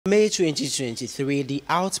May 2023, the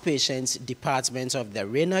outpatient department of the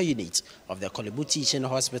renal unit of the Korle-Bu Teaching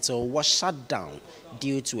Hospital was shut down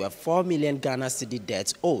due to a 4 million Ghana Citi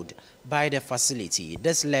debt owed by the facility.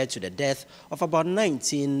 This led to the death of about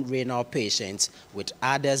 19 renal patients, with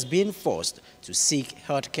others being forced to seek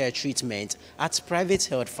healthcare treatment at private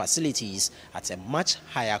health facilities at a much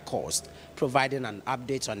higher cost. Providing an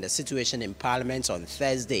update on the situation in Parliament on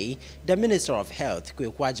Thursday, the Minister of Health,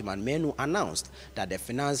 Korle-Bu, announced that the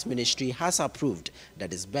Finance Ministry has approved the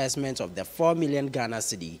disbursement of the 4 million Ghana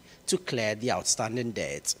Cedi to clear the outstanding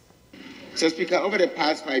debt. Mr. Speaker, over the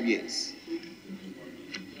past 5 years,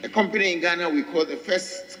 a company in Ghana we call the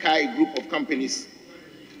First Sky Group of Companies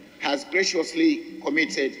has graciously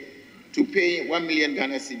committed to paying 1 million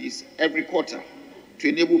Ghana cedis every quarter to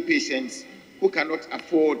enable patients who cannot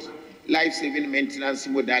afford life-saving maintenance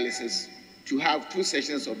hemodialysis to have 2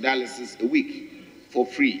 sessions of dialysis a week for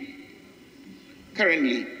free.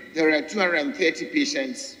 Currently, there are 230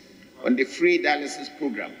 patients on the free dialysis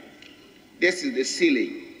program. This is the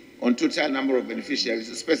ceiling on total number of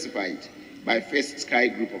beneficiaries specified by First Sky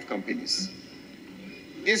Group of Companies.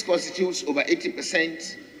 This constitutes over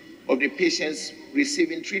 80% of the patients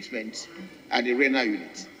receiving treatment at the renal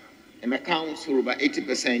unit and accounts for over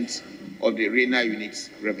 80% of the renal unit's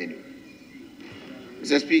revenue.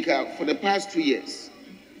 Mr. Speaker, for the past 2 years,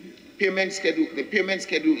 the payment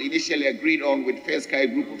schedule initially agreed on with First Sky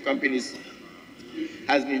Group of Companies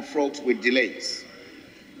has been fraught with delays.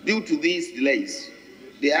 Due to these delays,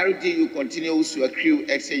 the RDU continues to accrue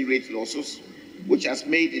exchange rate losses, which has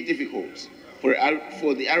made it difficult for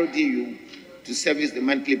the RDU to service the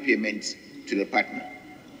monthly payment to the partner.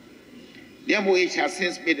 The MOH has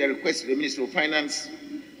since made a request to the Minister of Finance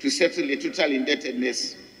to settle the total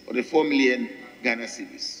indebtedness of the 4 million Ghana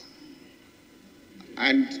cedis.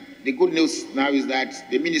 And the good news now is that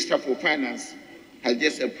the Minister for Finance has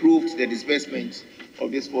just approved the disbursement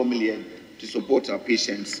of this 4 million to support our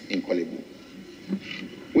patients in Korle-Bu.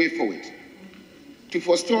 Way forward. To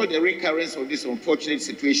forestall the recurrence of this unfortunate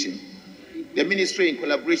situation, the Ministry, in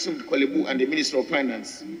collaboration with Korle-Bu and the Minister of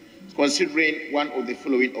Finance, is considering one of the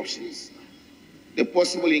following options: the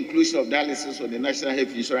possible inclusion of dialysis on the National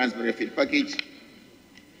Health Insurance Benefit Package,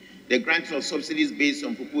 the granting of subsidies based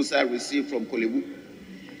on proposal received from Korle-Bu,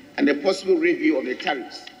 and the possible review of the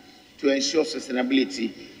tariffs to ensure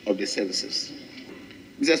sustainability of the services.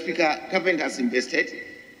 Mr. Speaker, government has invested,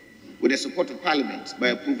 with the support of Parliament, by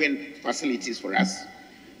approving facilities for us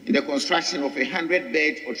in the construction of a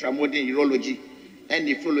 100-bed ultramodern urology and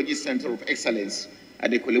nephrology center of excellence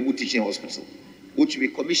at the Korle-Bu Teaching Hospital, which will be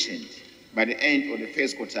commissioned by the end of the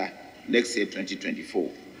first quarter next year, 2024.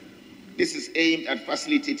 This is aimed at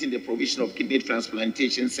facilitating the provision of kidney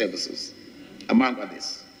transplantation services, among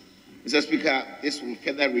others. Mr. Speaker, this will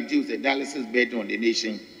further reduce the dialysis burden on the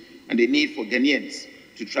nation and the need for Ghanaians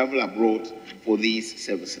to travel abroad for these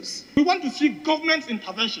services. We want to see government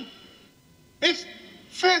intervention. If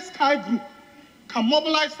First Sky Group can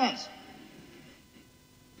mobilize funds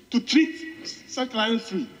to treat such clients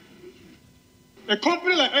free, a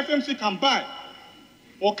company like FMC can buy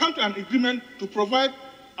or come to an agreement to provide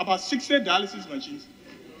about 60 dialysis machines.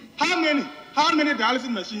 How many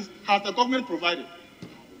dialysis machines has the government provided?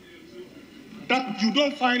 That you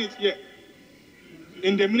don't find it here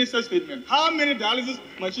in the minister's statement. How many dialysis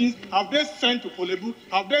machines have they sent to Korle-Bu,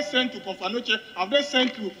 have they sent to Konfanoche, have they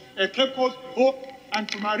sent to Cape Coast, Hope, and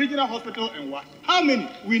to my regional hospital and what? How many?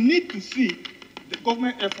 We need to see the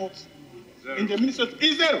government efforts in the minister's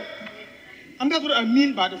is zero. And that's what I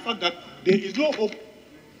mean by the fact that there is no hope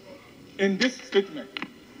in this statement.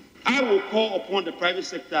 I will call upon the private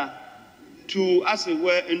sector to, as it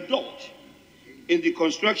were, indulge in the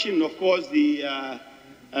construction, of course, the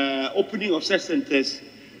opening of such centers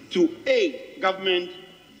to aid government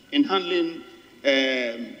in handling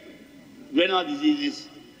renal diseases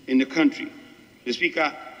in the country. Mr.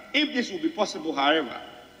 Speaker, if this will be possible, however,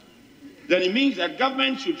 then it means that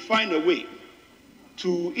government should find a way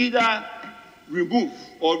to either remove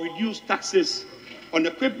or reduce taxes on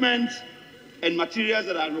equipment and materials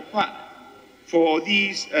that are required for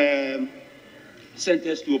these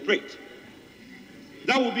centers to operate.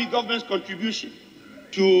 That will be government's contribution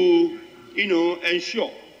to,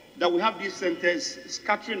 ensure that we have these centers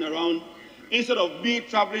scattering around instead of me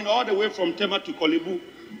traveling all the way from Tema to Korle-Bu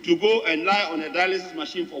to go and lie on a dialysis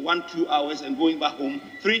machine for 1-2 hours and going back home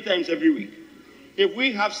 3 times every week. If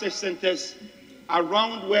we have such centers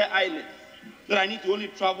around where I live, that I need to only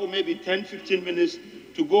travel maybe 10-15 minutes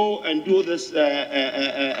to go and do this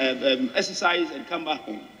exercise and come back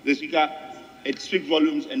home. The Speaker, it speaks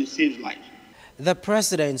volumes and it saves lives. The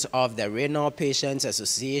president of the Renal Patients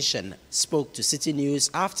Association spoke to Citi News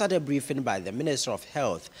after the briefing by the Minister of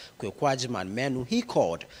Health, Menu. He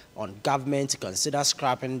called on government to consider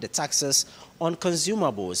scrapping the taxes on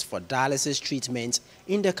consumables for dialysis treatment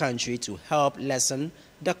in the country to help lessen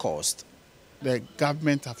the cost. The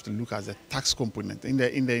government have to look at the tax component.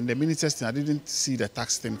 In the minister's thing, I didn't see the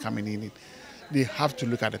tax thing coming in. They have to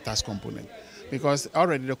look at the tax component because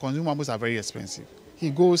already the consumables are very expensive. He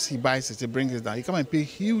goes, he buys it, he brings it down. He come and pay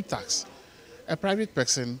huge tax. A private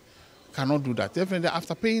person cannot do that. Definitely,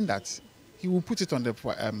 after paying that, he will put it on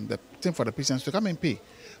the thing for the patients to come and pay.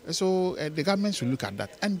 So the government should look at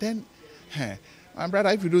that. And then, my brother,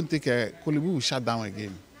 if you don't take Korle-Bu will shut down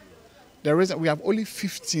again. We have only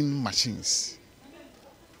 15 machines.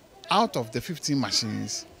 Out of the 15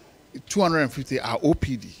 machines, 250 are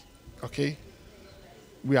OPD. Okay,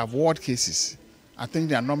 we have ward cases. I think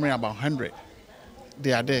they are normally about 100.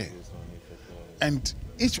 They are there. And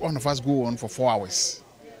each one of us go on for 4 hours.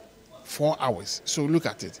 4 hours. So look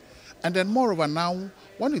at it. And then moreover now,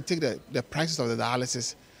 when you take the prices of the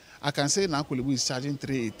dialysis, I can say now Korle-Bu is charging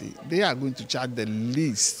 380. They are going to charge the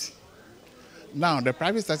least. Now the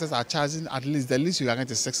private sectors are charging at least, the least you can get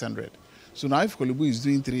is 600. So now if Korle-Bu is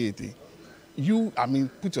doing 380,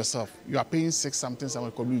 put yourself, you are paying 6 something,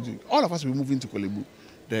 Korle-Bu is doing. All of us will move into Korle-Bu.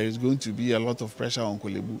 There is going to be a lot of pressure on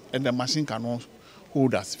Korle-Bu, and the machine cannot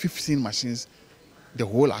hold us 15 machines, the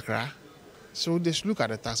whole Accra. So they should look at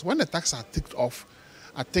the tax. When the tax are ticked off,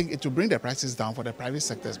 I think it will bring the prices down for the private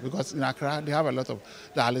sectors because in Accra they have a lot of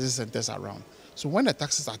dialysis centers around. So when the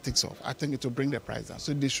taxes are ticked off, I think it will bring the price down.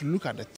 So they should look at the